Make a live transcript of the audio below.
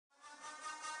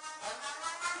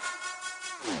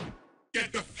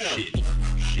Get the fuck.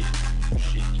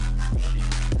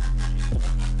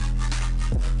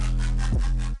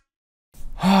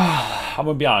 I'm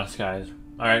gonna be honest, guys.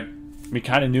 Alright? We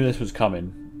kind of knew this was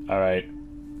coming. Alright?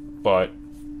 But,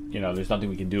 you know, there's nothing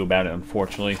we can do about it,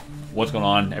 unfortunately. What's going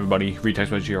on, everybody?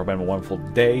 Retext message here. Hope you have a wonderful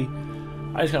day.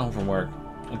 I just got home from work.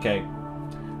 Okay.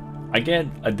 I get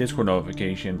a Discord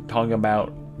notification talking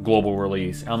about global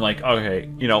release. I'm like, okay,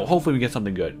 you know, hopefully we get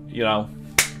something good. You know?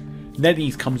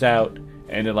 NetEase comes out,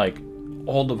 and they're like,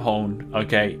 hold the phone,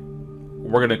 okay?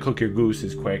 We're gonna cook your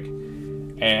gooses quick.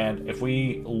 And if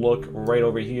we look right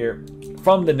over here,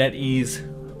 from the NetEase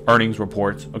earnings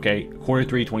reports, okay, quarter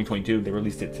 3 2022, they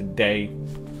released it today.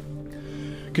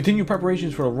 Continue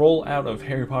preparations for the rollout of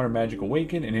Harry Potter Magic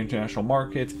Awakened in international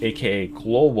markets, aka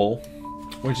global,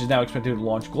 which is now expected to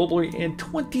launch globally in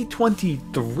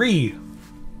 2023.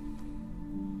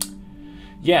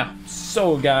 Yeah,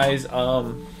 so guys,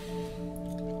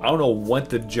 I don't know what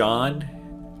the John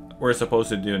we're supposed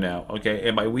to do now, okay?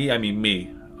 And by we, I mean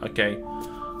me, okay?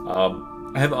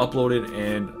 I haven't uploaded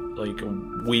in like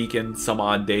a week and some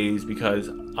odd days because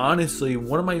honestly,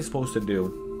 what am I supposed to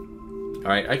do?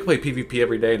 Alright, I can play PvP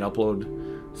every day and upload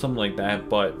something like that,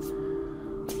 but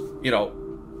you know,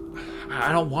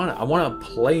 I don't want to. I want to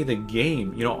play the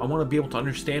game. You know, I want to be able to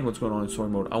understand what's going on in story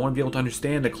mode. I want to be able to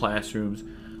understand the classrooms.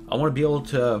 I want to be able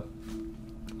to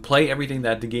play everything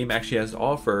that the game actually has to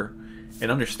offer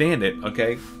and understand it,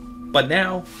 okay? But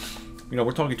now, you know,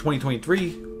 we're talking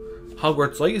 2023.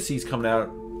 Hogwarts Legacy is coming out,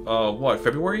 what,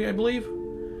 February, I believe?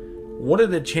 What are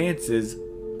the chances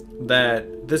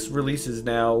that this releases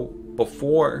now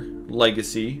before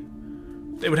Legacy?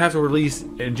 They would have to release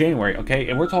in January, okay?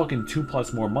 And we're talking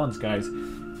 2+ more months, guys.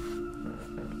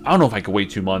 I don't know if I could wait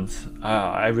 2 months.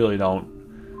 I really don't.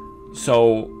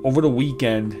 So, over the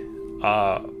weekend,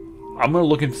 I'm going to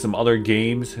look into some other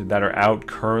games that are out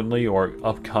currently or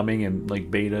upcoming and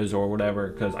like betas or whatever,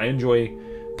 because I enjoy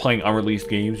playing unreleased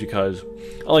games because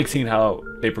I like seeing how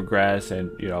they progress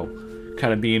and, you know,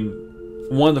 kind of being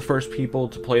one of the first people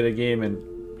to play the game and,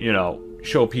 you know,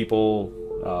 show people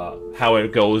how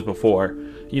it goes before,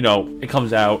 you know, it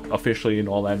comes out officially and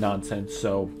all that nonsense.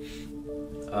 So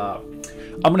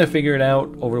I'm going to figure it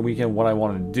out over the weekend what I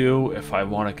want to do, if I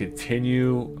want to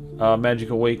continue Magic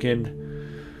Awakened.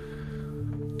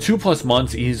 2+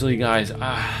 months easily, guys.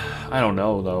 I don't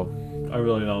know, though. I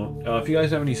really don't. If you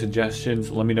guys have any suggestions,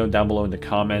 let me know down below in the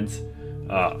comments.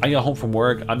 I got home from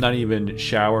work. I'm not even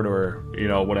showered or, you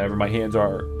know, whatever. My hands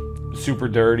are super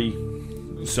dirty.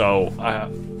 So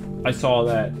I saw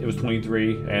that it was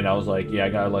 23, and I was like, yeah, I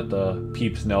gotta let the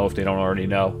peeps know if they don't already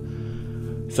know.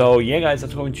 So yeah, guys,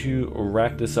 that's going to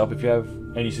wrap this up. If you have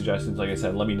any suggestions, like I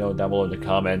said, let me know down below in the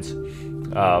comments.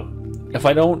 If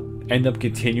I don't end up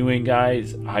continuing,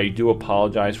 guys, I do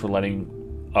apologize for letting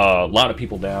a lot of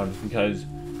people down, because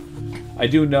I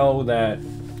do know that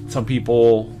some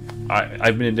people,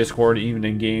 I've been in Discord, even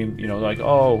in game, you know, like,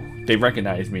 oh, they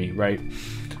recognize me, right?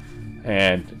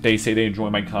 And they say they enjoy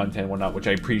my content and whatnot, which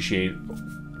I appreciate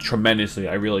tremendously.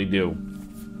 I really do.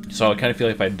 So I kind of feel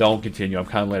like if I don't continue, I'm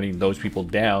kind of letting those people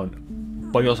down.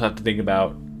 But you also have to think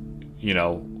about, you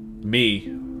know, me,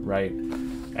 right?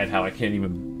 And how I can't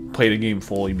even play the game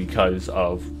fully because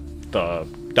of the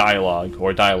dialogue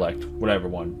or dialect, whatever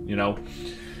one, you know?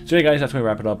 So yeah, guys, that's going to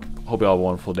wrap it up. Hope you all have a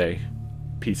wonderful day.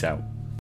 Peace out.